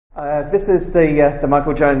This is the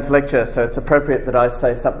Michael Jones lecture, so it's appropriate that I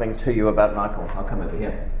say something to you about Michael. I'll come over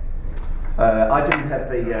here. I didn't have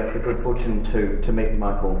the good fortune to meet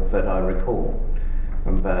Michael that I recall,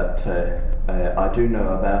 but I do know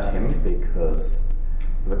about him because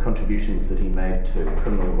the contributions that he made to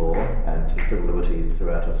criminal law and to civil liberties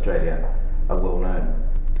throughout Australia are well known.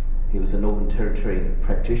 He was a Northern Territory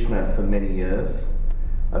practitioner for many years,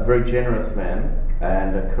 a very generous man,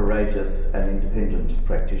 and a courageous and independent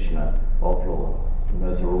practitioner of law. And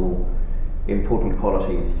those are all important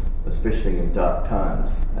qualities, especially in dark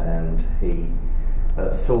times, and he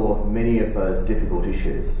saw many of those difficult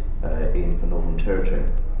issues in the Northern Territory.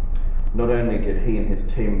 Not only did he and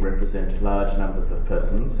his team represent large numbers of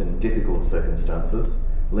persons in difficult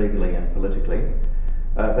circumstances, legally and politically,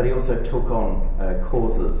 but he also took on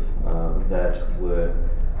causes that were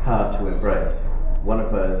hard to embrace. One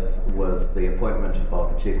of those was the appointment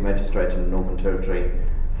of a Chief Magistrate in the Northern Territory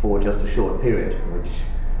for just a short period, which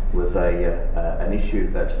was an issue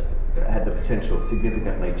that had the potential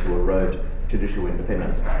significantly to erode judicial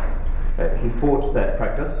independence. He fought that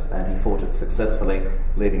practice, and he fought it successfully,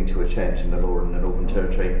 leading to a change in the law in the Northern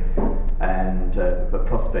Territory and the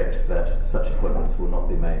prospect that such appointments will not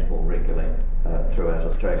be made more regularly throughout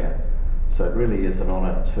Australia. So it really is an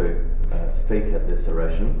honour to speak at this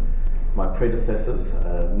oration. My predecessors,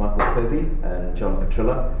 Michael Kirby and John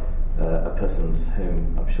Patriae, are persons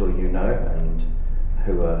whom I'm sure you know and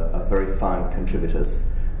who are very fine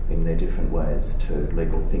contributors in their different ways to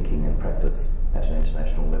legal thinking and practice at an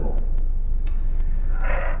international level.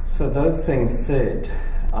 So those things said,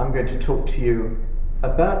 I'm going to talk to you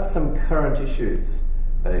about some current issues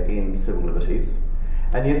in civil liberties.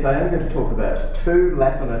 And yes, I am going to talk about two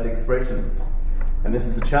Latinate expressions. And this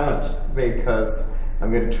is a challenge because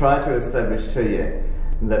I'm going to try to establish to you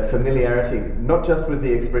that familiarity, not just with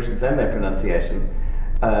the expressions and their pronunciation,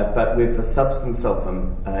 but with the substance of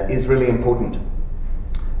them is really important,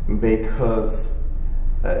 because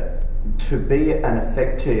to be an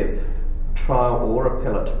effective trial or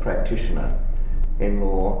appellate practitioner in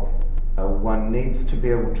law, one needs to be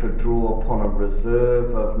able to draw upon a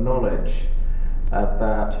reserve of knowledge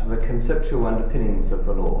about the conceptual underpinnings of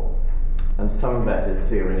the law. And some of that is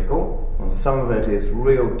theoretical, and some of it is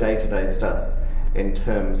real day-to-day stuff in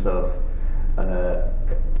terms of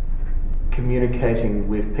communicating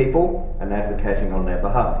with people and advocating on their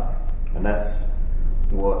behalf. And that's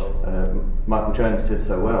what Michael Jones did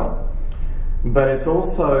so well. But it's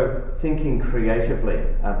also thinking creatively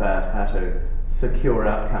about how to secure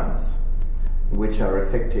outcomes which are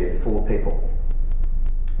effective for people,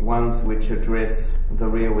 ones which address the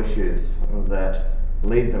real issues that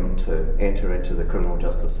lead them to enter into the criminal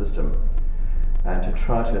justice system, and to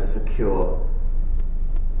try to secure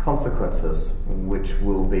consequences which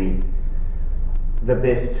will be the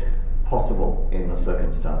best possible in the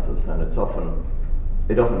circumstances. And it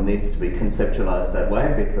often needs to be conceptualized that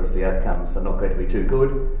way because the outcomes are not going to be too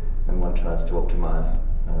good, and one tries to optimize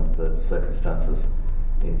the circumstances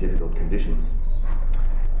in difficult conditions.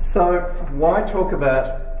 So why talk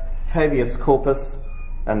about Habeas Corpus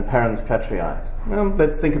and Parens Patriae? Well,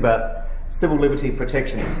 let's think about civil liberty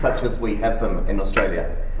protections such as we have them in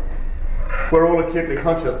Australia. We're all acutely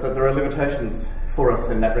conscious that there are limitations for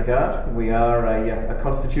us in that regard. We are a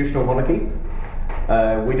constitutional monarchy.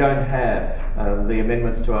 We don't have the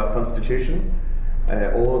amendments to our constitution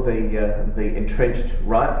or the entrenched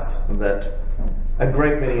rights that a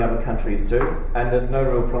great many other countries do, and there's no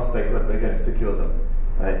real prospect that we're going to secure them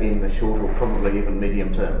in the short or probably even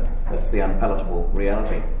medium term. That's the unpalatable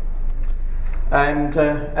reality. And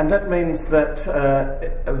that means that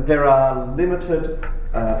there are limited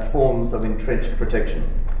forms of entrenched protection.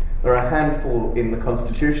 There are a handful in the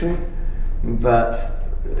Constitution, but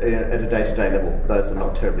at a day-to-day level, those are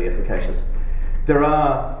not terribly efficacious. There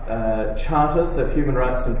are charters of human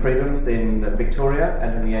rights and freedoms in Victoria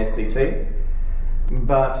and in the ACT,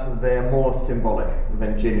 but they're more symbolic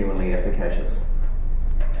than genuinely efficacious.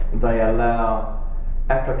 They allow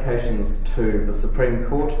applications to the Supreme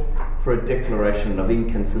Court for a declaration of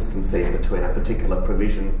inconsistency between a particular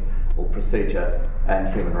provision or procedure and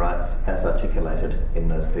human rights as articulated in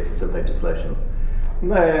those pieces of legislation.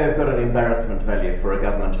 They've got an embarrassment value for a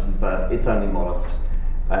government, but it's only modest.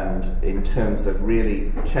 And in terms of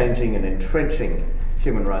really changing and entrenching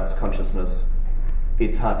human rights consciousness,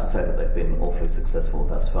 it's hard to say that they've been awfully successful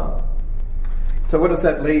thus far. So what does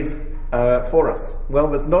that leave for us? Well,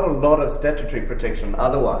 there's not a lot of statutory protection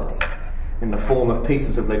otherwise in the form of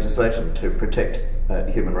pieces of legislation to protect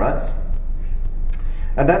human rights.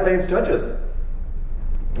 And that leaves judges.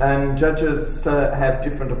 And judges have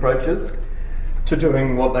different approaches to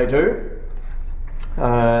doing what they do.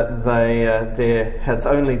 There has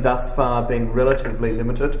only thus far been relatively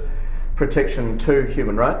limited protection to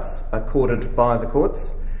human rights accorded by the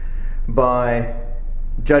courts, by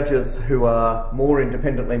judges who are more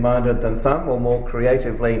independently minded than some or more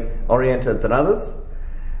creatively oriented than others,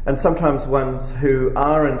 and sometimes ones who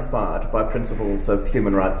are inspired by principles of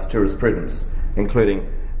human rights jurisprudence,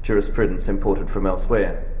 including jurisprudence imported from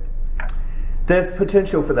elsewhere. There's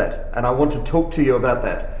potential for that, and I want to talk to you about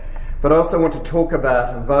that. But I also want to talk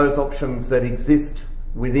about those options that exist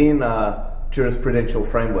within our jurisprudential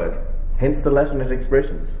framework, hence the Latinate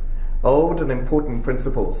expressions, old and important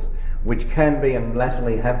principles which can be and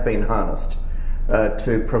latterly have been harnessed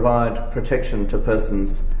to provide protection to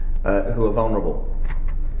persons who are vulnerable.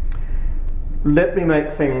 Let me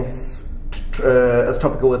make things as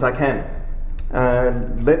topical as I can.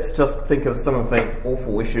 Let's just think of some of the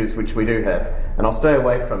awful issues which we do have, and I'll stay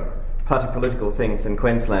away from party political things in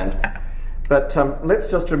Queensland. But let's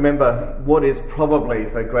just remember what is probably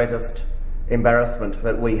the greatest embarrassment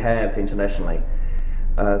that we have internationally,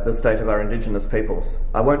 the state of our Indigenous peoples.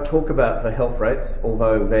 I won't talk about the health rates,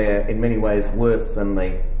 although they're in many ways worse than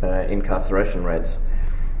the incarceration rates.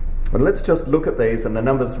 But let's just look at these, and the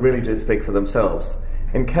numbers really do speak for themselves.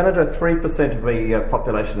 In Canada, 3% of the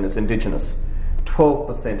population is Indigenous.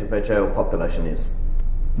 12% of their jail population is.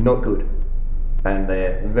 Not good. And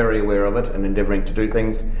they're very aware of it and endeavouring to do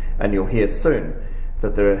things, and you'll hear soon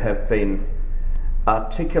that there have been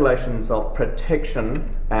articulations of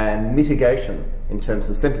protection and mitigation in terms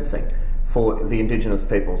of sentencing for the Indigenous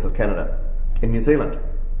peoples of Canada. In New Zealand,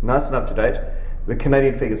 nice and up to date. The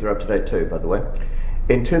Canadian figures are up to date too, by the way.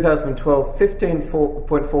 In 2012,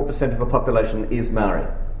 15.4% of the population is Maori.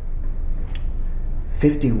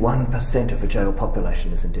 51% of the jail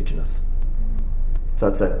population is Indigenous. So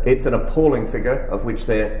it's an appalling figure of which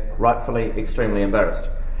they're rightfully extremely embarrassed.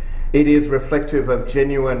 It is reflective of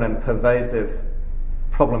genuine and pervasive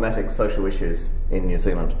problematic social issues in New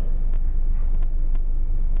Zealand.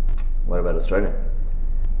 What about Australia?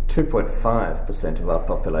 2.5% of our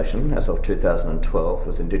population as of 2012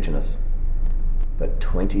 was Indigenous, but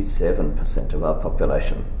 27% of our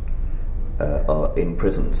population in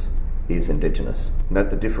prisons is Indigenous. Note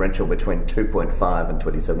the differential between 2.5 and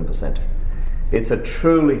 27%. It's a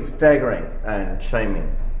truly staggering and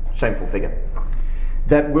shameful figure.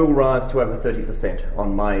 That will rise to over 30%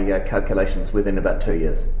 on my calculations within about 2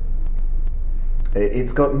 years.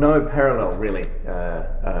 It's got no parallel really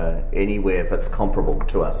anywhere that's comparable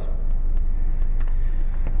to us.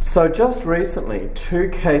 So just recently, 2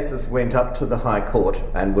 cases went up to the High Court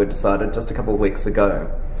and were decided just a couple of weeks ago,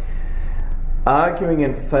 arguing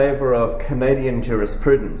in favour of Canadian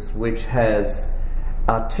jurisprudence, which has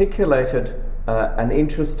articulated an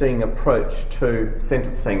interesting approach to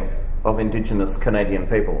sentencing of Indigenous Canadian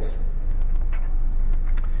peoples.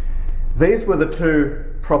 These were the 2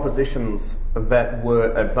 propositions that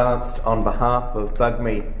were advanced on behalf of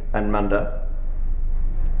Bugmy and Munda,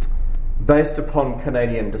 based upon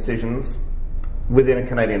Canadian decisions within a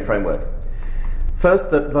Canadian framework.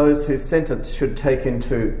 First, that those who sentence should take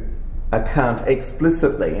into account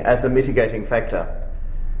explicitly as a mitigating factor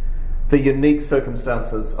the unique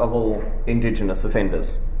circumstances of all Indigenous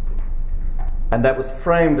offenders. And that was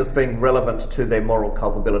framed as being relevant to their moral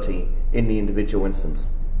culpability in the individual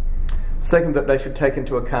instance. Second, that they should take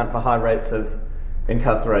into account the high rates of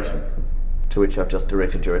incarceration, to which I've just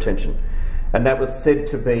directed your attention. And that was said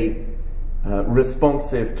to be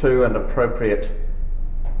responsive to and appropriate,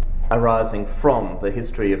 arising from the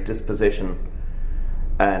history of dispossession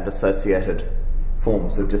and associated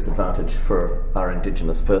forms of disadvantage for our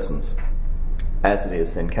Indigenous persons, as it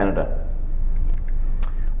is in Canada.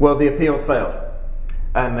 Well, the appeals failed,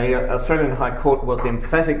 and the Australian High Court was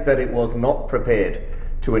emphatic that it was not prepared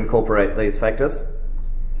to incorporate these factors.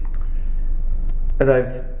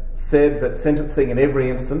 They've said that sentencing in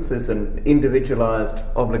every instance is an individualised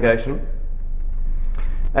obligation.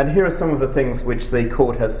 And here are some of the things which the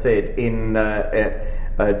court has said in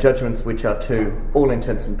judgments which are to all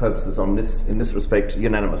intents and purposes in this respect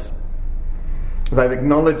unanimous. They've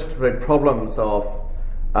acknowledged the problems of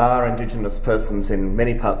our Indigenous persons in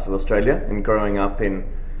many parts of Australia in growing up in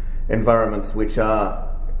environments which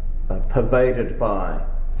are pervaded by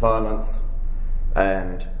violence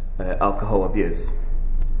and alcohol abuse.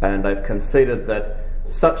 And they've conceded that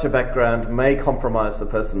such a background may compromise the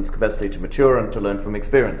person's capacity to mature and to learn from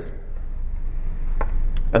experience,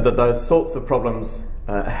 and that those sorts of problems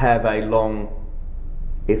have a long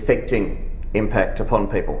affecting impact upon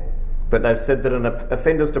people. But they've said that an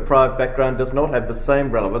offender's deprived background does not have the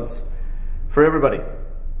same relevance for everybody,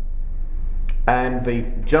 and the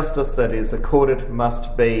justice that is accorded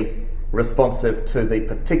must be responsive to the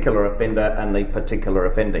particular offender and the particular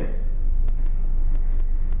offending.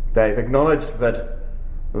 They've acknowledged that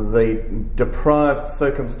the deprived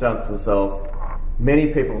circumstances of many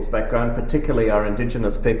people's background, particularly our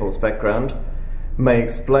Indigenous people's background, may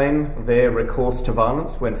explain their recourse to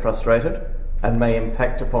violence when frustrated and may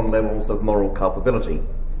impact upon levels of moral culpability.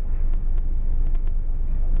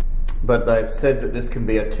 But they've said that this can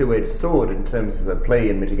be a two-edged sword in terms of a plea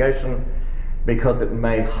and mitigation, because it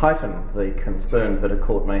may heighten the concern that a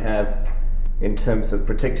court may have in terms of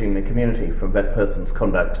protecting the community from that person's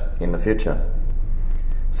conduct in the future.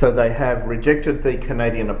 So they have rejected the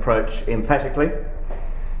Canadian approach emphatically,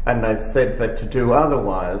 and they've said that to do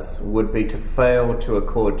otherwise would be to fail to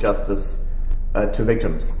accord justice to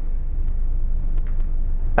victims.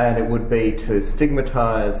 And it would be to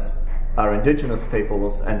stigmatise our Indigenous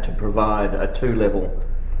peoples and to provide a two-level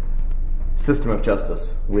system of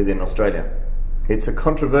justice within Australia. It's a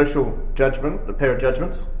controversial judgment, a pair of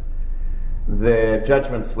judgments. They're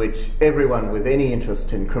judgments which everyone with any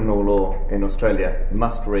interest in criminal law in Australia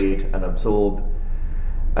must read and absorb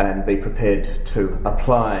and be prepared to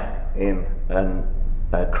apply in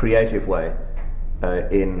a creative way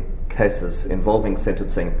in cases involving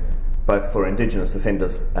sentencing, both for Indigenous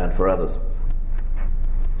offenders and for others.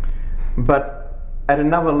 But at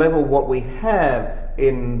another level, what we have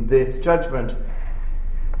in this judgment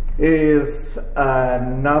is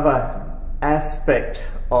another aspect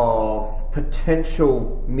of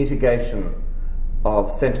potential mitigation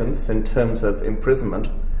of sentence in terms of imprisonment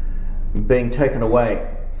being taken away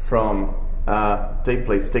from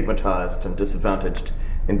deeply stigmatised and disadvantaged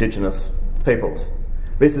Indigenous peoples.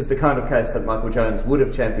 This is the kind of case that Michael Jones would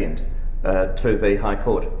have championed to the High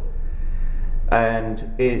Court.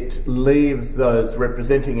 And it leaves those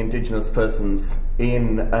representing Indigenous persons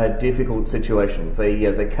in a difficult situation.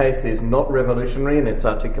 The case is not revolutionary in its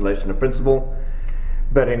articulation of principle,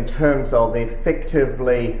 but in terms of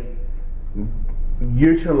effectively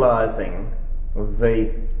utilising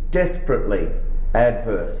the desperately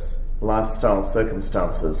adverse lifestyle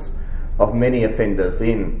circumstances of many offenders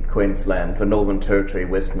in Queensland, the Northern Territory,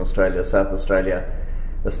 Western Australia, South Australia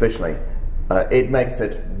especially, it makes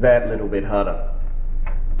it that little bit harder.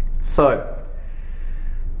 So,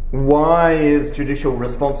 why is judicial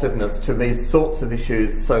responsiveness to these sorts of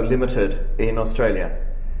issues so limited in Australia?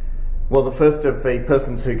 Well, the first of the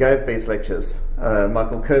persons who gave these lectures,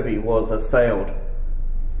 Michael Kirby, was assailed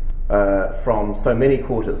from so many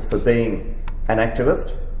quarters for being an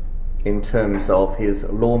activist in terms of his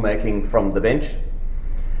lawmaking from the bench.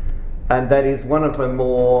 And that is one of the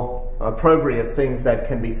more opprobrious things that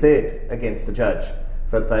can be said against a judge,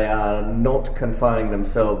 that they are not confining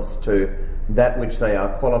themselves to that which they are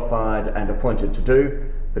qualified and appointed to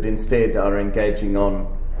do, but instead are engaging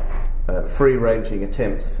on free-ranging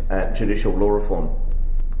attempts at judicial law reform.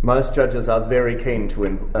 Most judges are very keen to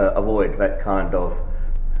avoid that kind of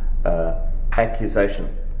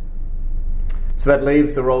accusation. So that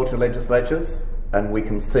leaves the role to legislatures, and we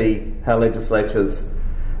can see how legislatures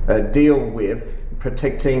deal with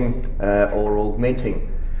protecting or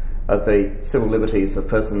augmenting the civil liberties of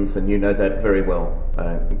persons, and you know that very well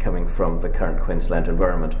coming from the current Queensland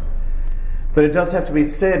environment. But it does have to be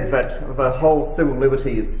said that the whole civil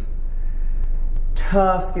liberties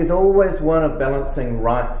task is always one of balancing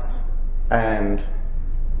rights and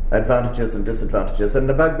advantages and disadvantages, and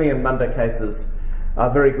the Bugby and Munda cases are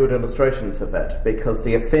very good illustrations of that, because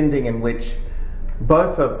the offending in which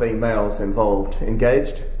both of the males involved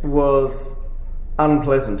engaged was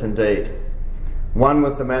unpleasant indeed. One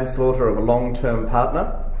was the manslaughter of a long-term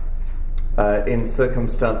partner in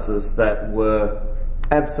circumstances that were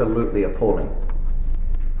absolutely appalling,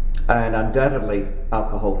 and undoubtedly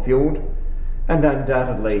alcohol-fueled, and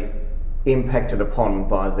undoubtedly impacted upon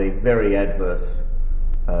by the very adverse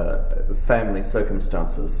family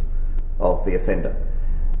circumstances of the offender.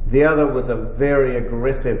 The other was a very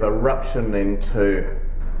aggressive eruption into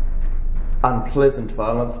unpleasant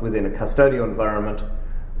violence within a custodial environment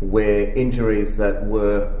where injuries that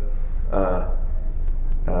were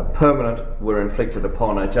permanent were inflicted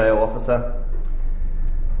upon a jail officer,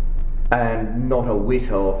 and not a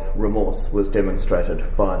whit of remorse was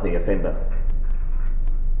demonstrated by the offender.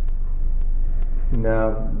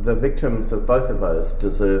 Now, the victims of both of those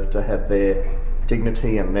deserve to have their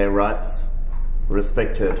dignity and their rights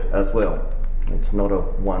respected as well. It's not a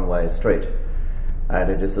one-way street,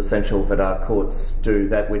 and it is essential that our courts do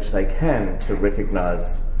that which they can to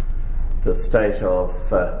recognise the state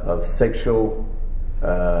of sexual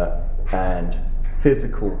and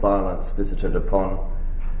physical violence visited upon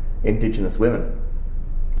Indigenous women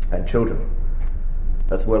and children.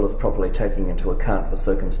 as well as properly taking into account the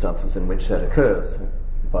circumstances in which that occurs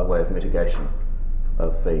by way of mitigation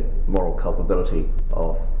of the moral culpability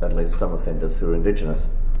of at least some offenders who are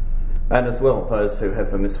Indigenous. And as well, those who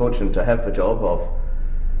have the misfortune to have the job of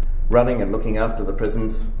running and looking after the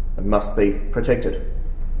prisons must be protected.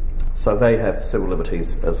 So they have civil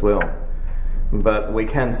liberties as well. But we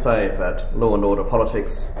can say that law and order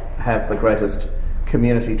politics have the greatest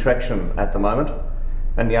community traction at the moment,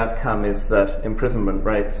 and the outcome is that imprisonment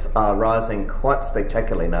rates are rising quite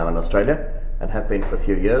spectacularly now in Australia, and have been for a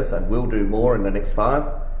few years, and will do more in the next 5,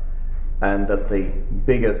 and that the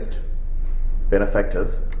biggest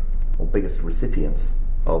benefactors, or biggest recipients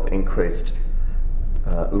of increased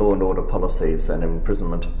law and order policies and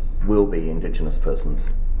imprisonment will be Indigenous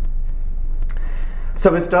persons. So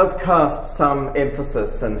this does cast some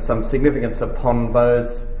emphasis and some significance upon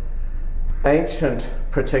those ancient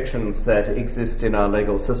protections that exist in our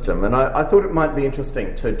legal system. And I thought it might be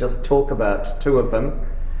interesting to just talk about 2 of them,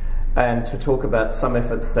 and to talk about some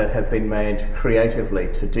efforts that have been made creatively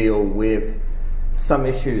to deal with some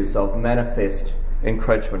issues of manifest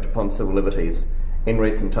encroachment upon civil liberties in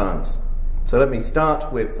recent times. So let me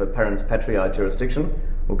start with the Parens Patriae jurisdiction.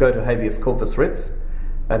 We'll go to Habeas Corpus writs,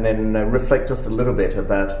 and then reflect just a little bit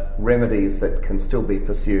about remedies that can still be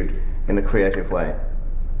pursued in a creative way.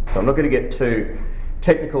 So I'm not going to get too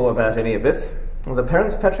technical about any of this. Well, the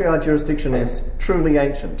Parens Patriae jurisdiction is truly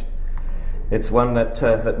ancient. It's one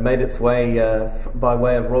that made its way by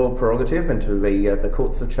way of royal prerogative into the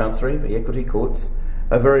courts of chancery, the equity courts,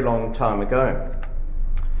 a very long time ago.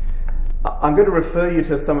 I'm going to refer you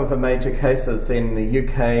to some of the major cases in the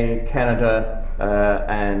UK, Canada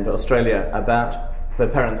and Australia about the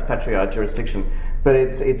Parens Patriae jurisdiction, but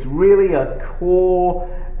it's really a core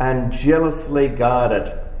and jealously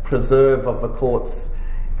guarded preserve of the courts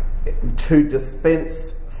to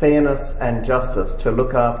dispense fairness and justice, to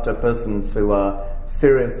look after persons who are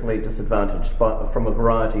seriously disadvantaged from a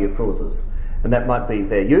variety of causes. And that might be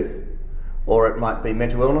their youth, or it might be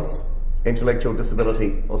mental illness, intellectual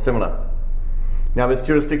disability, or similar. Now, this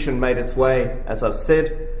jurisdiction made its way, as I've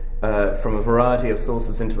said, from a variety of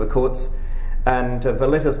sources into the courts, and the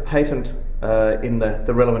letters patent in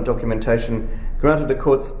the relevant documentation granted the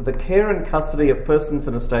courts the care and custody of persons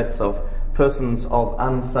and estates of persons of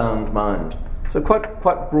unsound mind. So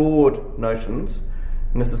quite broad notions,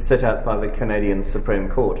 and this is set out by the Canadian Supreme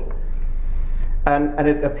Court. And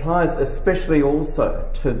it applies especially also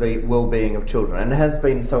to the well-being of children, and has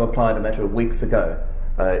been so applied a matter of weeks ago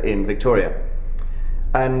in Victoria.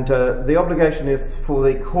 And the obligation is for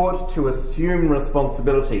the court to assume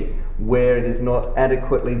responsibility where it is not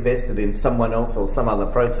adequately vested in someone else or some other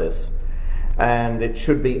process. And it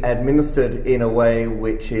should be administered in a way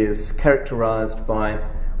which is characterised by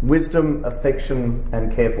wisdom, affection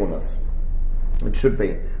and carefulness. It should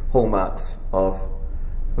be hallmarks of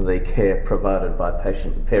the care provided by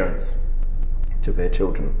parents to their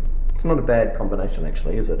children. It's not a bad combination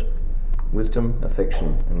actually, is it? Wisdom,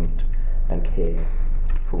 affection and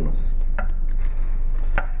carefulness.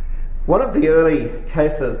 One of the early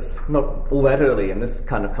cases, not all that early in this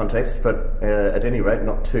kind of context, but at any rate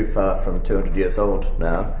not too far from 200 years old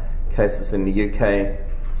now, cases in the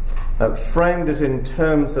UK, framed it in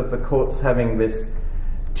terms of the courts having this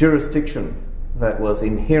jurisdiction that was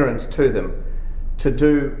inherent to them to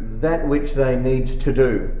do that which they need to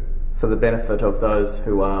do for the benefit of those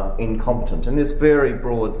who are incompetent, in this very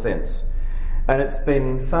broad sense. And it's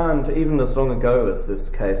been found even as long ago as this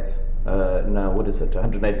case, now what is it,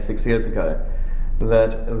 186 years ago,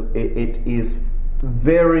 that it is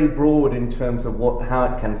very broad in terms of how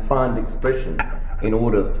it can find expression in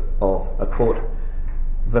orders of a court.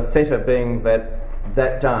 The theta being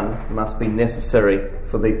that done must be necessary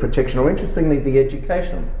for the protection, or interestingly, the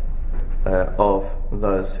education of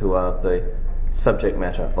those who are the subject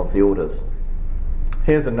matter of the orders.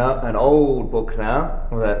 Here's an old book now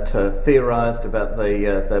that theorised about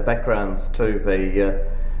the backgrounds to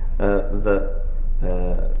the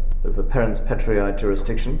Parens Patriae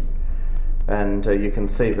jurisdiction, and you can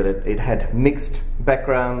see that it had mixed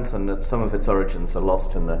backgrounds and that some of its origins are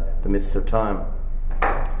lost in the mists of time.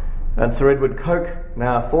 And Sir Edward Coke,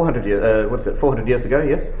 now 400 years ago,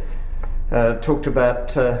 yes, talked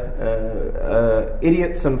about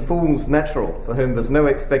idiots and fools natural, for whom there's no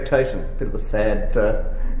expectation. Bit of a sad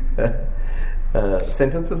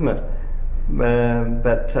sentence, isn't it?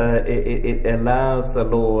 But it allows the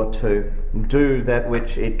law to do that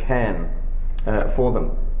which it can for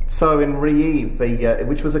them. So in Reeve,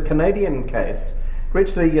 which was a Canadian case,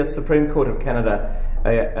 reached the Supreme Court of Canada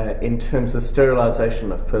in terms of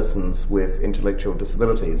sterilisation of persons with intellectual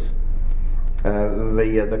disabilities.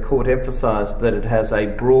 the court emphasised that it has a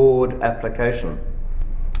broad application.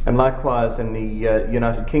 And likewise in the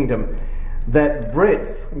United Kingdom, that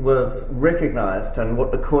breadth was recognised, and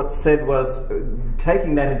what the court said was,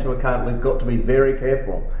 taking that into account, we've got to be very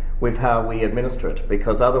careful with how we administer it,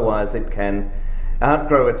 because otherwise it can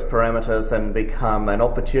outgrow its parameters and become an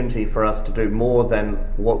opportunity for us to do more than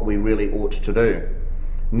what we really ought to do.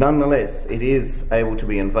 Nonetheless, it is able to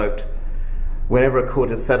be invoked whenever a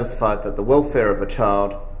court is satisfied that the welfare of a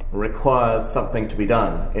child requires something to be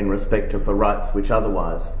done in respect of the rights which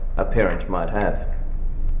otherwise a parent might have.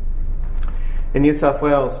 In New South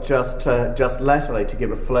Wales, just latterly, to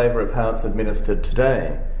give a flavour of how it's administered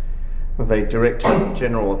today, the Director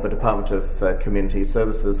General of the Department of Community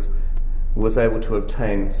Services was able to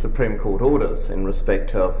obtain Supreme Court orders in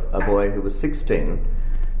respect of a boy who was 16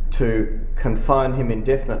 to confine him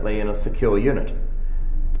indefinitely in a secure unit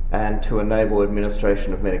and to enable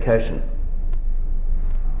administration of medication.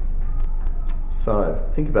 So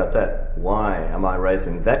think about that. Why am I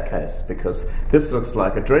raising that case? Because this looks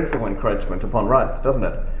like a dreadful encroachment upon rights, doesn't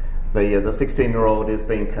it? The 16-year-old is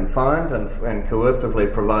being confined and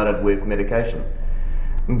coercively provided with medication.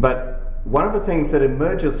 But one of the things that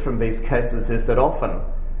emerges from these cases is that often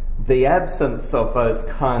the absence of those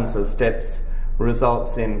kinds of steps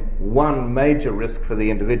results in one major risk for the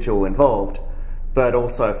individual involved, but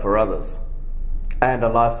also for others, and a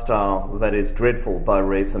lifestyle that is dreadful by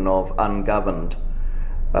reason of ungoverned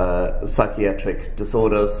psychiatric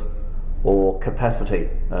disorders or capacity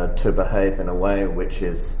to behave in a way which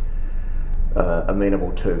is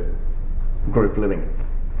amenable to group living.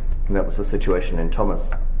 And that was the situation in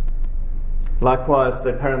Thomas. Likewise,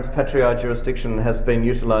 the Parens Patriae jurisdiction has been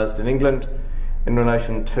utilised in England in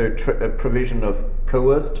relation to provision of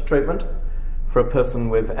coerced treatment for a person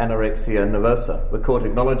with anorexia nervosa, the court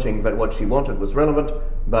acknowledging that what she wanted was relevant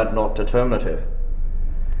but not determinative.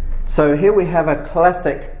 So here we have a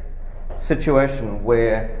classic situation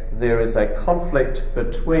where there is a conflict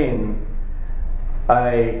between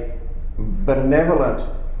a benevolent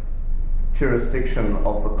jurisdiction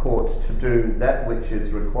of the court to do that which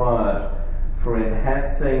is required for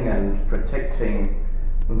enhancing and protecting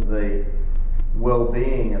the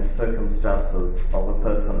well-being and circumstances of a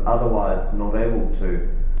person otherwise not able to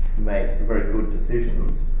make very good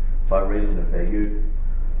decisions by reason of their youth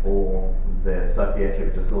or their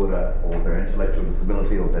psychiatric disorder or their intellectual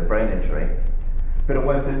disability or their brain injury. But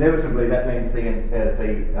almost inevitably that means the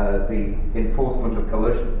enforcement of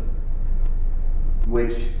coercion,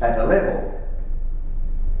 which at a level,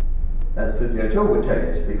 as Susie O'Toole would tell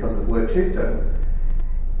you because of work she's done,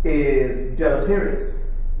 is deleterious.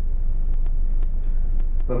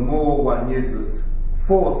 The more one uses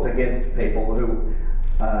force against people who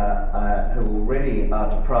already are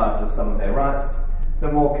deprived of some of their rights,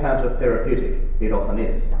 the more counter-therapeutic it often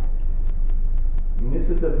is. And this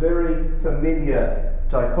is a very familiar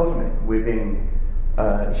dichotomy within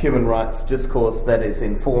human rights discourse that is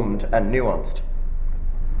informed and nuanced.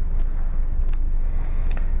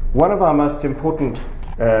 One of our most important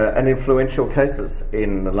and influential cases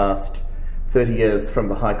in the last 30 years from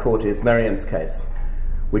the High Court is Marion's case,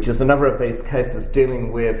 which is another of these cases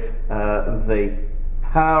dealing with the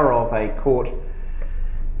power of a court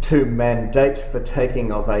to mandate the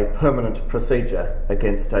taking of a permanent procedure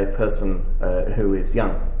against a person who is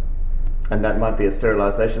young. And that might be a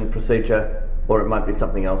sterilisation procedure, or it might be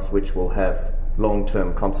something else which will have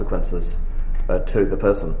long-term consequences to the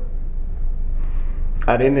person.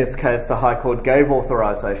 And in this case, the High Court gave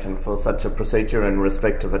authorisation for such a procedure in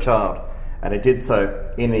respect of a child, and it did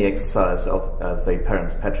so in the exercise of the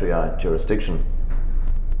Parens Patriae jurisdiction.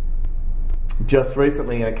 Just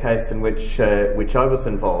recently, in a case in which I was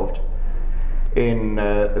involved, in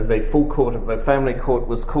the full court of the family court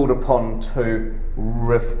was called upon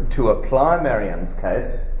to apply Marion's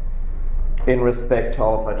case in respect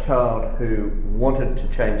of a child who wanted to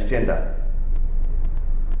change gender.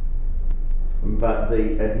 But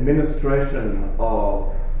the administration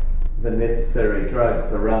of the necessary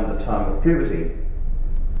drugs around the time of puberty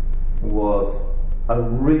was a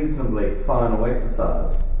reasonably final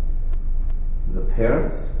exercise. The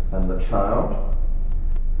parents and the child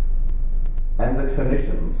and the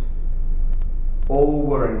clinicians all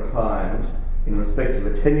were inclined, in respect of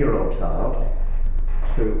a 10-year-old child,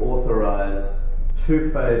 to authorise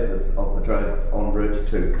 2 phases of the drugs en route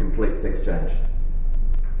to complete sex change.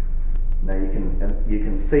 Now you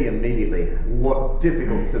can see immediately what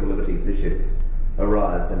difficult civil liberties issues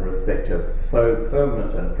arise in respect of so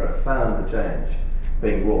permanent and profound a change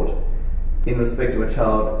being wrought in respect of a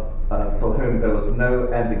child for whom there was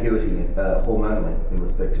no ambiguity hormonally in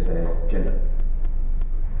respect to their gender.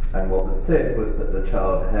 And what was said was that the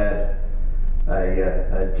child had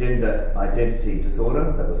a gender identity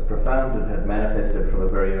disorder that was profound and had manifested from a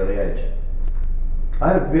very early age.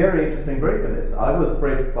 I had a very interesting brief in this. I was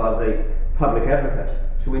briefed by the public advocate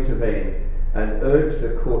to intervene and urge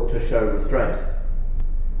the court to show restraint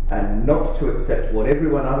and not to accept what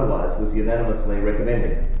everyone otherwise was unanimously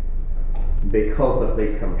recommending because of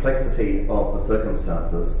the complexity of the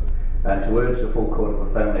circumstances, and to urge the full court of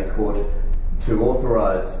a family court to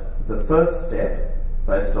authorise the first step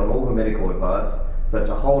based on all the medical advice, but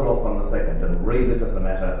to hold off on the second and revisit the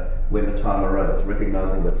matter when the time arose,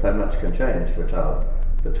 recognising that so much can change for a child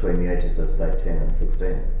between the ages of, say, 10 and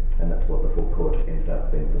 16. And that's what the full court ended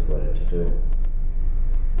up being persuaded to do.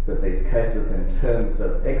 But these cases, in terms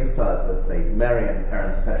of exercise of the Marian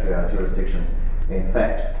Parens Patriae jurisdiction, in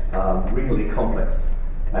fact, are really complex.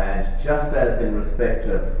 And just as in respect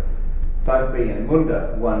of Bugby and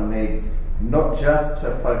Munda, one needs not just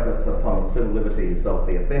to focus upon the civil liberties of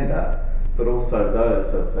the offender, but also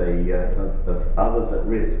those of of others at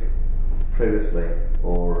risk previously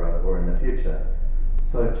or in the future.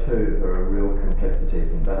 So too, there are real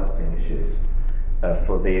complexities and balancing issues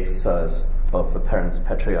for the exercise of the Parens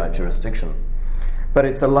Patriae jurisdiction. But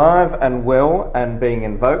it's alive and well and being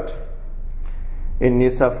invoked. In New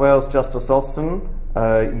South Wales, Justice Austin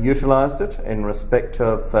utilised it in respect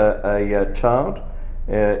of a child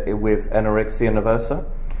with anorexia nervosa.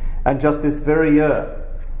 And just this very year,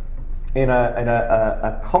 in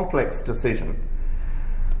a complex decision,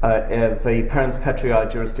 the Parens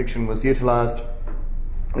Patriae jurisdiction was utilised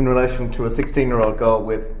in relation to a 16-year-old girl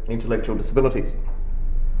with intellectual disabilities.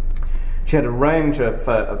 She had a range of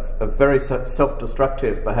very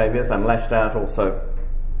self-destructive behaviours and lashed out also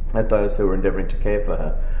at those who were endeavouring to care for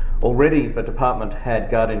her. Already the department had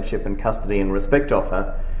guardianship and custody in respect of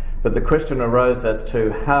her, but the question arose as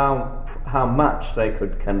to how much they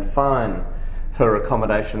could confine her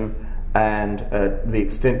accommodation and the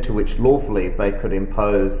extent to which lawfully they could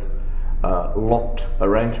impose locked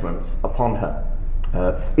arrangements upon her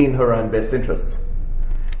in her own best interests.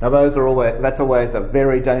 Now that's always a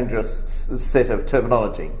very dangerous set of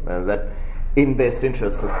terminology. That in best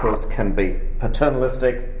interests, of course, can be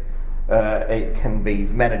paternalistic, it can be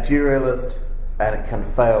managerialist, and it can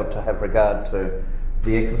fail to have regard to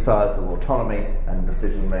the exercise of autonomy and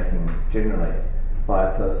decision making generally by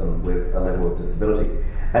a person with a level of disability.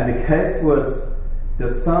 And the case was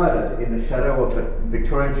decided in the shadow of the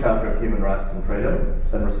Victorian Charter of Human Rights and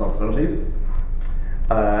Freedoms and Responsibilities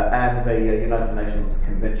and the United Nations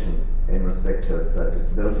Convention in respect of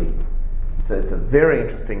disability. So it's a very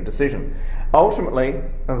interesting decision. Ultimately,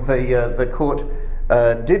 the court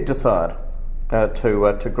did decide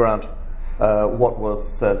to grant what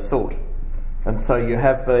was sought. And so you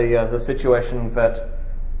have the situation that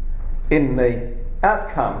in the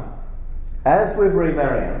outcome, as with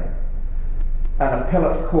remarrying, an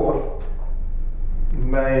appellate court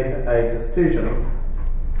made a decision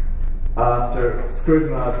after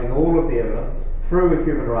scrutinising all of the evidence through a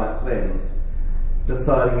human rights lens,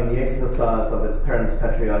 deciding in the exercise of its Parens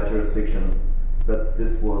Patriae jurisdiction that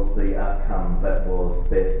this was the outcome that was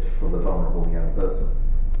best for the vulnerable young person.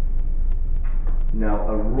 Now,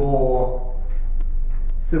 a raw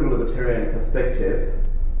civil libertarian perspective,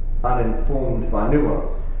 uninformed by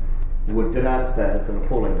nuance, would denounce that as an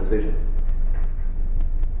appalling decision.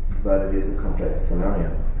 But it is a complex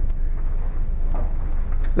scenario.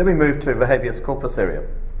 Let me move to the Habeas Corpus area.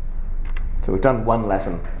 So we've done one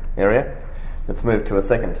Latin area. Let's move to a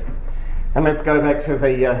second. And let's go back to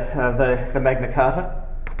the Magna Carta.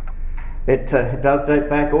 It does date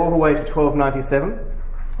back all the way to 1297.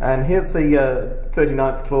 And here's the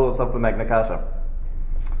 39th clause of the Magna Carta.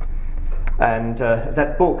 And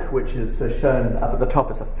that book, which is shown up at the top,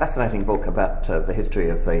 is a fascinating book about the history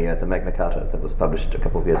of the Magna Carta that was published a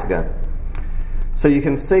couple of years ago. So you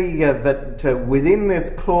can see that within this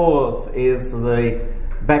clause is the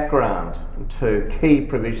background to key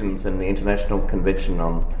provisions in the International Convention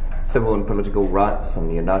on Civil and Political Rights and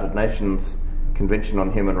the United Nations Convention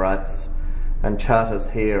on Human Rights and charters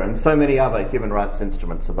here and so many other human rights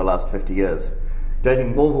instruments of the last 50 years,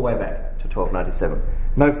 dating all the way back to 1297.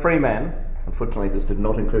 No free man, unfortunately this did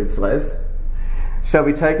not include slaves, shall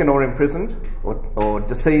be taken or imprisoned or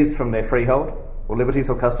disseized from their freehold or liberties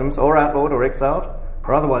or customs, or outlawed or exiled,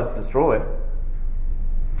 or otherwise destroyed.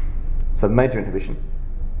 So major inhibition.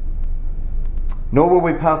 Nor will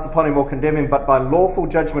we pass upon him or condemn him, but by lawful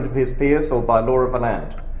judgment of his peers or by law of the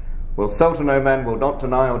land. Will sell to no man, will not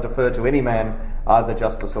deny or defer to any man either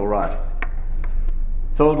justice or right.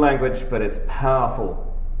 It's old language, but it's powerful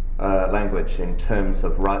language in terms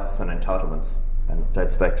of rights and entitlements, and it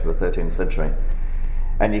dates back to the 13th century.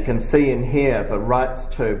 And you can see in here the rights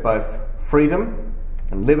to both freedom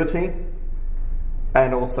and liberty,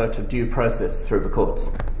 and also to due process through the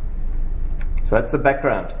courts. So that's the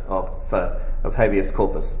background of habeas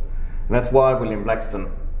corpus. And that's why William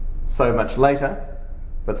Blackstone, so much later,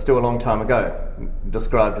 but still a long time ago,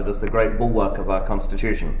 described it as the great bulwark of our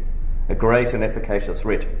Constitution, a great and efficacious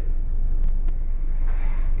writ.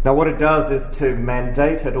 Now what it does is to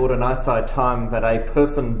mandate at ordine nisi time that a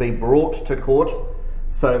person be brought to court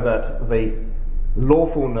so that the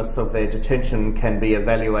lawfulness of their detention can be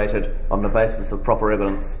evaluated on the basis of proper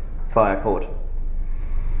evidence by a court.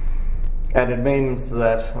 And it means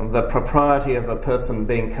that the propriety of a person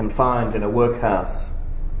being confined in a workhouse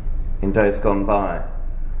in days gone by,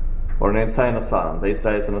 or an insane asylum, these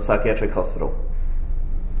days in a psychiatric hospital,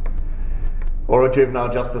 or a juvenile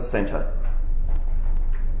justice centre,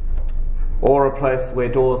 or a place where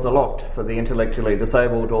doors are locked for the intellectually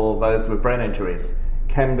disabled or those with brain injuries,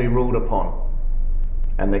 can be ruled upon,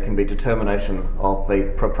 and there can be determination of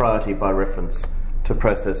the propriety by reference to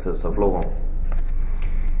processes of law.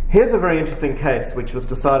 Here's a very interesting case which was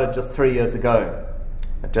decided just 3 years ago.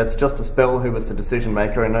 Judge Justice Bell, who was the decision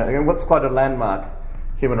maker in what's quite a landmark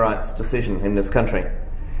human rights decision in this country.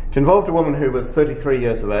 It involved a woman who was 33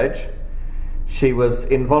 years of age. She was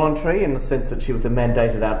involuntary in the sense that she was a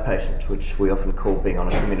mandated outpatient, which we often call being on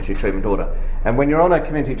a community treatment order. And when you're on a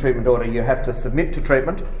community treatment order, you have to submit to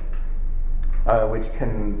treatment, which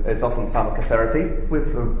is often pharmacotherapy,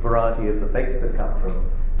 with a variety of effects that come from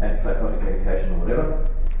antipsychotic medication or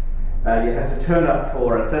whatever. You have to turn up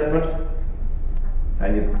for assessment,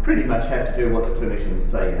 and you pretty much have to do what the clinicians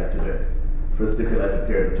say you have to do for a stipulated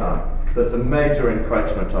period of time. So it's a major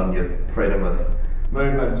encroachment on your freedom of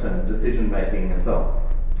movement and decision making and so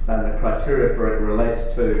on. And the criteria for it relate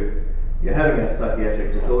to you having a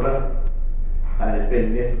psychiatric disorder and it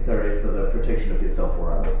being necessary for the protection of yourself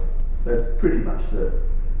or others. That's pretty much the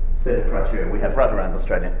set of criteria we have right around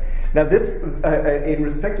Australia. Now this, in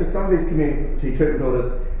respect to some of these community treatment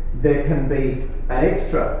orders, there can be an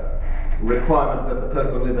extra requirement that the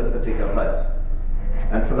person live at a particular place.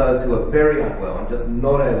 And for those who are very unwell and just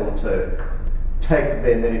not able to take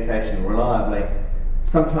their medication reliably,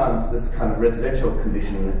 sometimes this kind of residential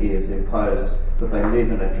condition is imposed that they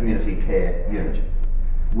live in a community care unit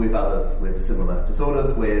with others with similar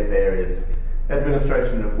disorders, where there is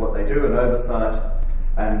administration of what they do and oversight,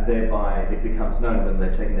 and thereby it becomes known when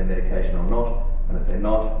they're taking their medication or not. And if they're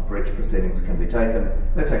not, breach proceedings can be taken.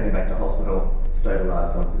 They're taken back to hospital,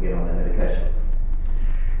 stabilised once again on their medication.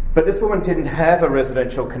 But this woman didn't have a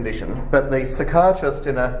residential condition, but the psychiatrist,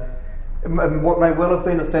 in what may well have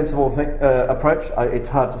been a sensible approach, it's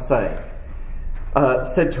hard to say,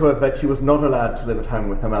 said to her that she was not allowed to live at home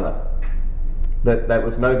with her mother, that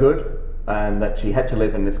was no good, and that she had to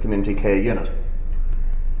live in this community care unit.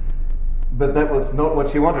 But that was not what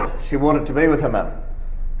she wanted. She wanted to be with her mum.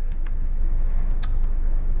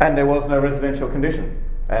 And there was no residential condition,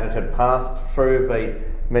 and it had passed through the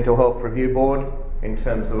Mental Health Review Board in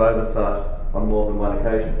terms of oversight on more than one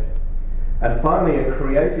occasion. And finally, a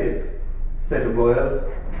creative set of lawyers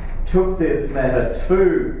took this matter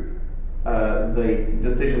to the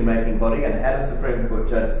decision-making body and had a Supreme Court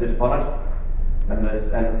judge sit upon it, and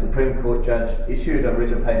the Supreme Court judge issued a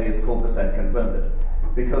writ of habeas corpus and confirmed it,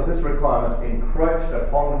 because this requirement encroached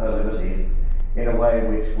upon her liberties in a way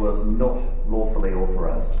which was not lawfully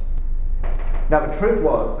authorised. Now the truth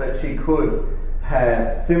was that she could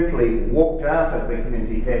have simply walked out of the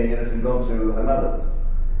community care unit and gone to her mother's.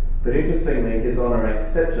 But interestingly, His Honour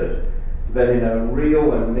accepted that in a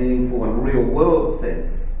real and meaningful and real world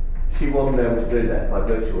sense, she wasn't able to do that by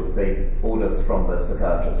virtue of the orders from the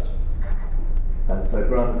psychiatrist. And so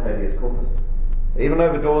granted habeas corpus, even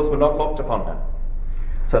though the doors were not locked upon her.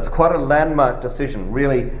 So it's quite a landmark decision,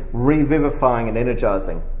 really revivifying and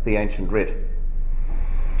energising the ancient writ.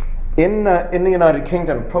 In the United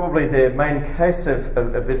Kingdom, probably the main case of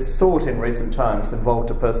this sort in recent times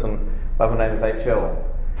involved a person by the name of H.L.,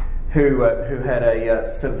 who had a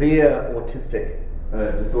severe autistic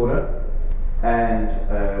disorder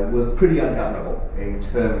and was pretty ungovernable in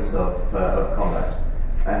terms of conduct,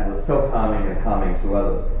 and was self-harming and harming to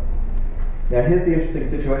others. Now here's the interesting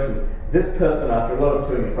situation. This person, after a lot of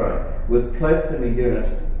to and fro, was placed in the unit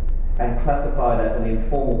and classified as an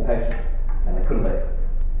informal patient, and they couldn't leave.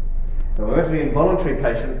 They were going to be an involuntary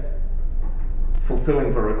patient,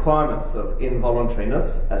 fulfilling the requirements of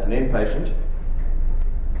involuntariness as an inpatient,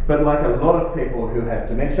 but like a lot of people who have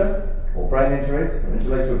dementia, or brain injuries, or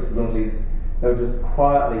intellectual disabilities, they were just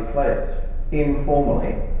quietly placed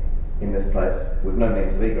informally in this place with no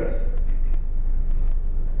means of egress.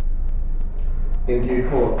 In due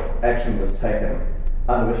course, action was taken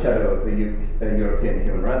under the shadow of the European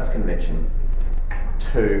Human Rights Convention,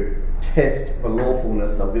 to test the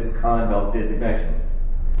lawfulness of this kind of designation.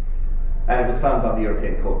 And it was found by the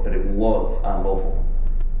European Court that it was unlawful.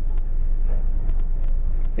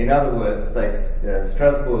 In other words,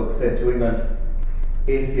 Strasbourg said to England,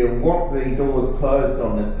 if you want the doors closed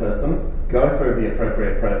on this person, go through the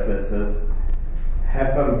appropriate processes,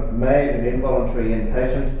 have them made an involuntary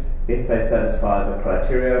inpatient if they satisfy the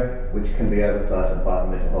criteria which can be oversighted by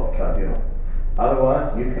the mental health tribunal.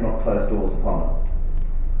 Otherwise, you cannot close doors upon them.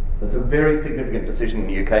 It's a very significant decision in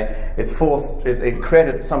the UK. It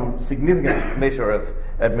created some significant measure of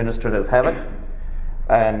administrative havoc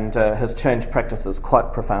and has changed practices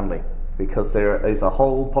quite profoundly, because there is a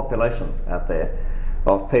whole population out there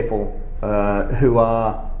of people who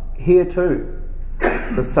are here too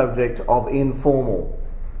the subject of informal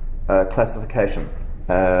classification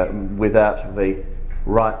without the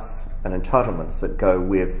rights and entitlements that go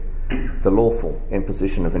with the lawful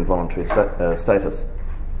imposition of involuntary status.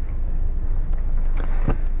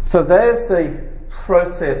 So there's the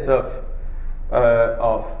process of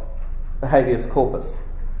habeas corpus,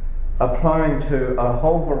 applying to a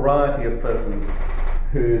whole variety of persons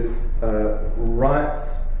whose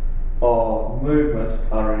rights of movement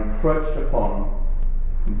are encroached upon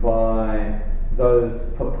by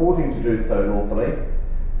those purporting to do so lawfully,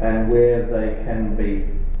 and where they can be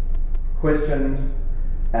questioned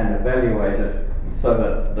and evaluated so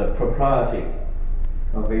that the propriety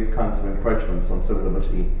of these kinds of encroachments on civil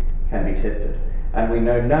liberty can be tested. And we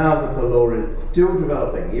know now that the law is still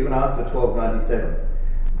developing, even after 1297,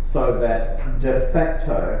 so that de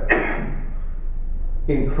facto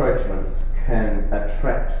encroachments can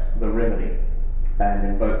attract the remedy and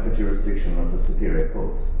invoke the jurisdiction of the superior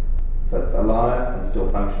courts. So it's alive and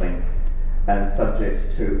still functioning and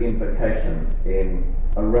subject to invocation in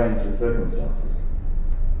a range of circumstances.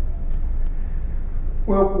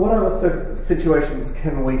 Well, what other situations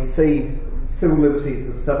can we see civil liberties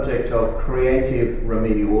as subject of creative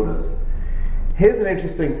remedial orders? Here's an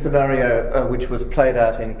interesting scenario which was played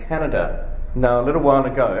out in Canada now a little while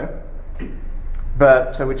ago,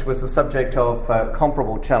 but which was the subject of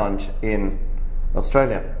comparable challenge in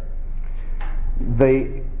Australia.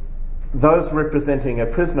 Those representing a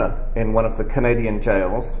prisoner in one of the Canadian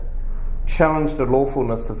jails challenged the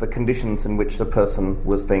lawfulness of the conditions in which the person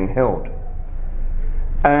was being held.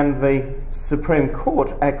 And the Supreme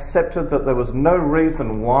Court accepted that there was no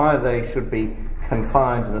reason why they should be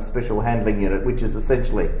confined in a special handling unit, which is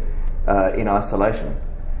essentially in isolation,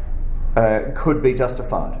 could be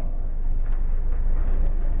justified.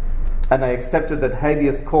 And they accepted that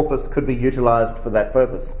habeas corpus could be utilised for that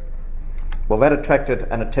purpose. Well, that attracted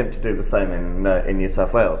an attempt to do the same in New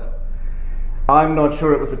South Wales. I'm not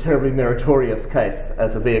sure it was a terribly meritorious case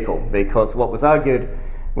as a vehicle, because what was argued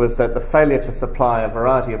was that the failure to supply a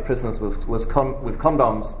variety of prisoners with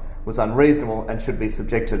condoms was unreasonable and should be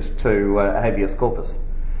subjected to habeas corpus.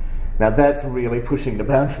 Now that's really pushing the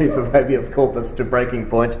boundaries of habeas corpus to breaking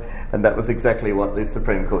point, and that was exactly what the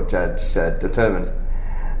Supreme Court judge determined.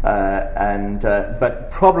 But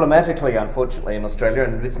problematically, unfortunately, in Australia,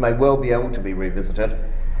 and this may well be able to be revisited,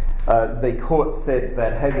 the court said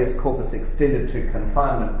that habeas corpus extended to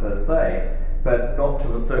confinement per se, but not to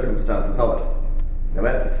the circumstances of it. Now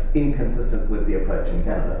that's inconsistent with the approach in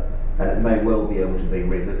Canada, and it may well be able to be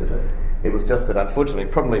revisited. It was just that, unfortunately,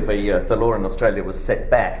 probably the law in Australia was set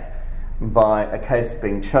back by a case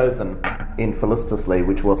being chosen infelicitously,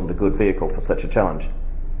 which wasn't a good vehicle for such a challenge.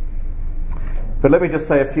 But let me just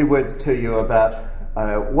say a few words to you about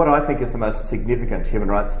what I think is the most significant human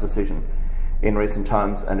rights decision in recent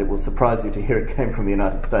times, and it will surprise you to hear it came from the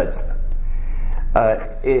United States.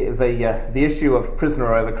 The issue of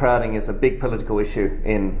prisoner overcrowding is a big political issue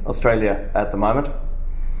in Australia at the moment,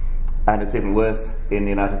 and it's even worse in the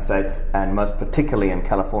United States, and most particularly in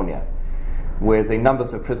California, where the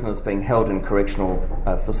numbers of prisoners being held in correctional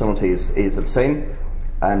facilities is obscene,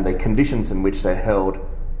 and the conditions in which they're held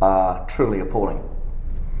are truly appalling.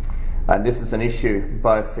 And this is an issue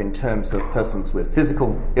both in terms of persons with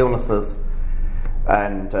physical illnesses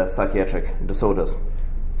and psychiatric disorders.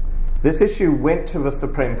 This issue went to the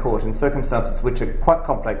Supreme Court in circumstances which are quite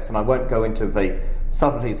complex, and I won't go into the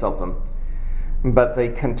subtleties of them, but the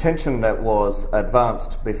contention that was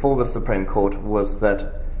advanced before the Supreme Court was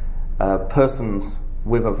that persons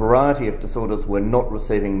with a variety of disorders were not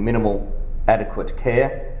receiving minimal adequate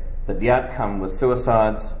care, that the outcome was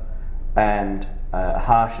suicides and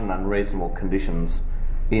harsh and unreasonable conditions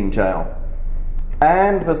in jail.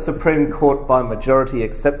 And the Supreme Court by majority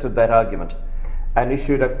accepted that argument and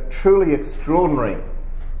issued a truly extraordinary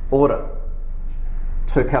order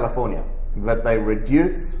to California, that they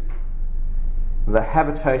reduce the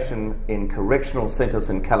habitation in correctional centres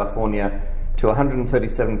in California to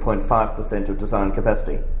 137.5% of design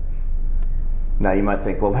capacity. Now you might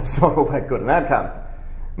think, well, that's not all that good an outcome,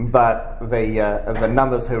 but the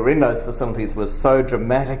numbers who were in those facilities was so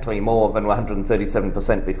dramatically more than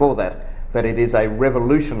 137% before that it is a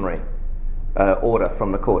revolutionary order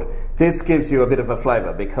from the court. This gives you a bit of a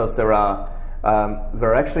flavour, because there are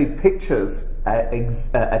actually pictures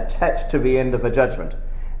attached to the end of the judgment.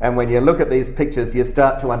 And when you look at these pictures, you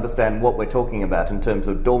start to understand what we're talking about in terms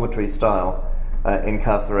of dormitory-style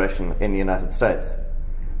incarceration in the United States.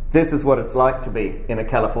 This is what it's like to be in a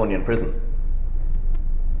Californian prison.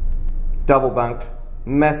 Double-bunked,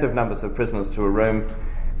 massive numbers of prisoners to a room.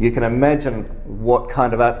 You can imagine what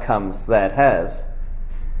kind of outcomes that has.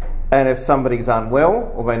 And if somebody's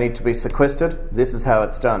unwell or they need to be sequestered, this is how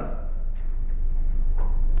it's done.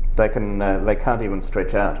 They can't even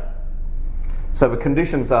stretch out. So the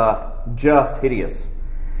conditions are just hideous.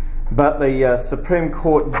 But the Supreme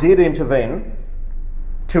Court did intervene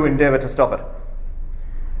to endeavour to stop it.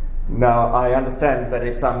 Now, I understand that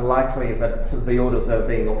it's unlikely that the orders are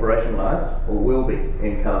being operationalised, or will be,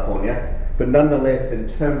 in California, but nonetheless, in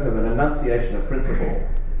terms of an enunciation of principle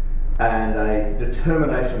and a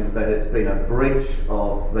determination that it's been a breach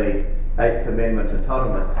of the Eighth Amendment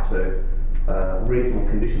entitlements to reasonable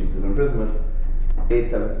conditions of imprisonment,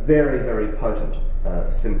 it's a very, very potent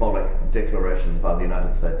symbolic declaration by the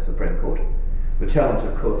United States Supreme Court. The challenge,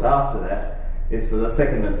 of course, after that is for the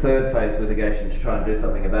second and third phase litigation to try and do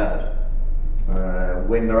something about it.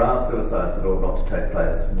 When there are suicides that ought not to take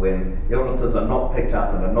place, when illnesses are not picked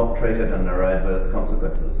up and are not treated and there are adverse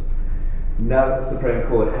consequences. Now that the Supreme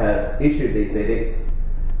Court has issued these edicts,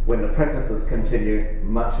 when the practices continue,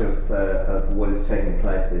 much of what is taking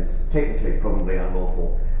place is technically probably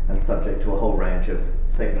unlawful and subject to a whole range of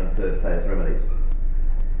second and third phase remedies.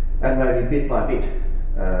 And maybe bit by bit,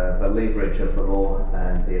 the leverage of the law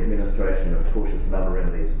and the administration of tortious and other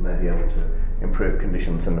remedies may be able to improve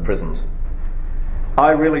conditions in the prisons.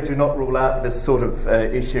 I really do not rule out this sort of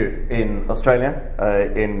issue in Australia.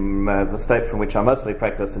 In the state from which I mostly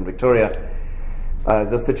practice, in Victoria,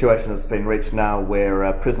 the situation has been reached now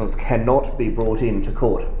where prisoners cannot be brought into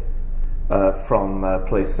court from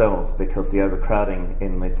police cells because the overcrowding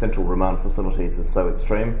in the central remand facilities is so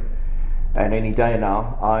extreme. And any day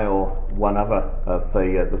now, I or one other of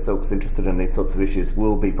the silks interested in these sorts of issues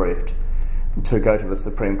will be briefed to go to the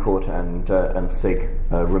Supreme Court and seek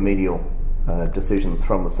remedial decisions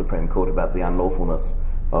from the Supreme Court about the unlawfulness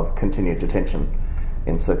of continued detention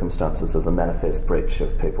in circumstances of a manifest breach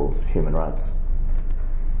of people's human rights.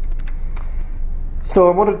 So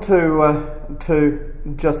I wanted to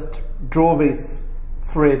just draw these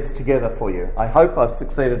threads together for you. I hope I've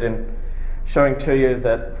succeeded in showing to you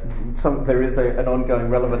that there is an ongoing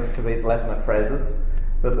relevance to these Latinate phrases,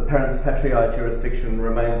 that the Parens Patriae jurisdiction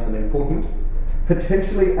remains an important,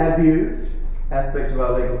 potentially abused aspect of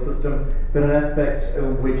our legal system, but an aspect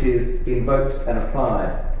which is invoked and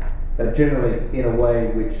applied generally in a way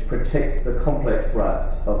which protects the complex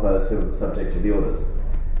rights of those who are subject to the orders.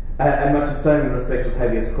 And much the same in respect of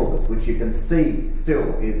habeas corpus, which you can see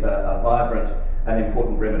still is a vibrant and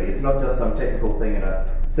important remedy. It's not just some technical thing in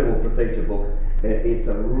a civil procedure book. It's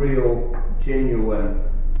a real, genuine,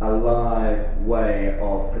 alive way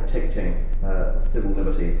of protecting civil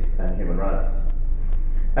liberties and human rights.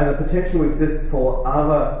 And the potential exists for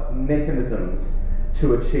other mechanisms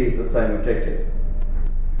to achieve the same objective.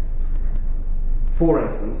 For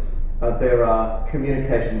instance, there are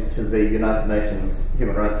communications to the United Nations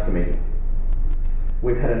Human Rights Committee.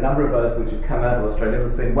 We've had a number of those which have come out of Australia.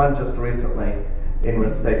 There's been one just recently in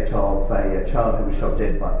respect of a child who was shot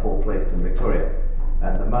dead by 4 police in Victoria.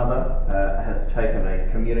 And the mother has taken a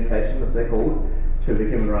communication, as they're called, to the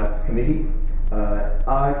Human Rights Committee,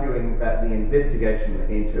 arguing that the investigation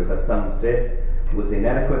into her son's death was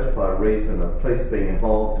inadequate by reason of police being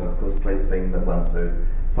involved, and of course police being the ones who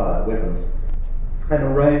fired weapons, and a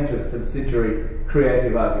range of subsidiary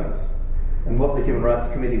creative arguments. And what the Human Rights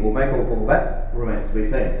Committee will make of all that remains to be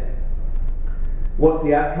seen. What's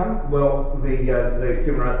the outcome? Well, the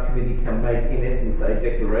Human Rights Committee can make, in essence, a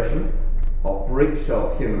declaration of breach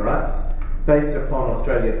of human rights based upon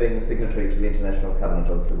Australia being a signatory to the International Covenant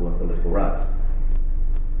on Civil and Political Rights.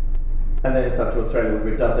 And then it's up to Australia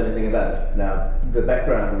whether it does anything about it. Now, the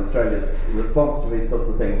background of Australia's response to these sorts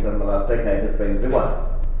of things over the last decade has been a good one.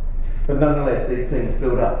 But nonetheless, these things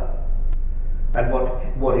build up. And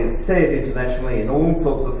what is said internationally in all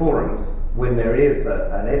sorts of forums, when there is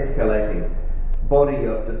an escalating body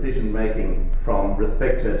of decision-making from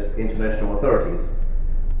respected international authorities,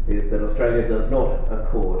 is that Australia does not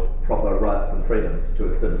accord proper rights and freedoms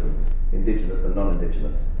to its citizens, Indigenous and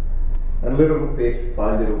non-Indigenous. And little bit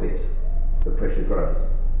by little bit, the pressure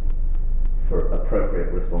grows for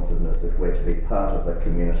appropriate responsiveness if we're to be part of a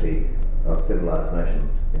community of civilised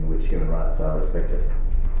nations in which human rights are respected.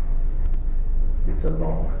 It's a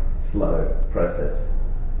long, slow process,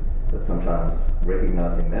 but sometimes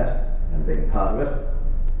recognising that and being part of it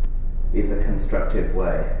is a constructive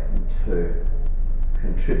way to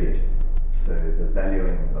contribute to the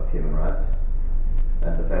valuing of human rights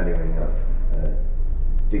and the valuing of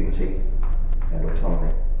dignity and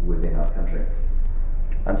autonomy within our country.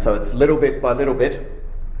 And so it's little bit by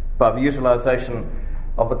the utilisation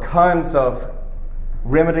of the kinds of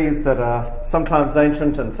remedies that are sometimes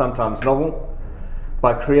ancient and sometimes novel,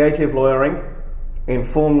 by creative lawyering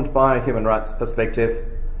informed by a human rights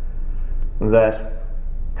perspective, that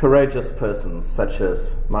courageous persons such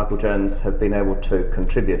as Michael Jones have been able to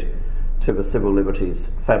contribute to the civil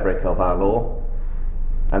liberties fabric of our law.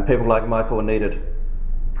 And people like Michael are needed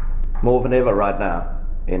more than ever right now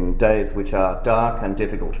in days which are dark and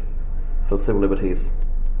difficult for civil liberties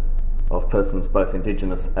of persons both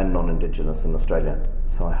Indigenous and non-Indigenous in Australia.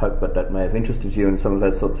 So I hope that may have interested you in some of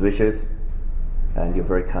those sorts of issues, and you're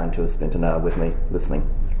very kind to have spent an hour with me listening.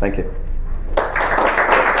 Thank you.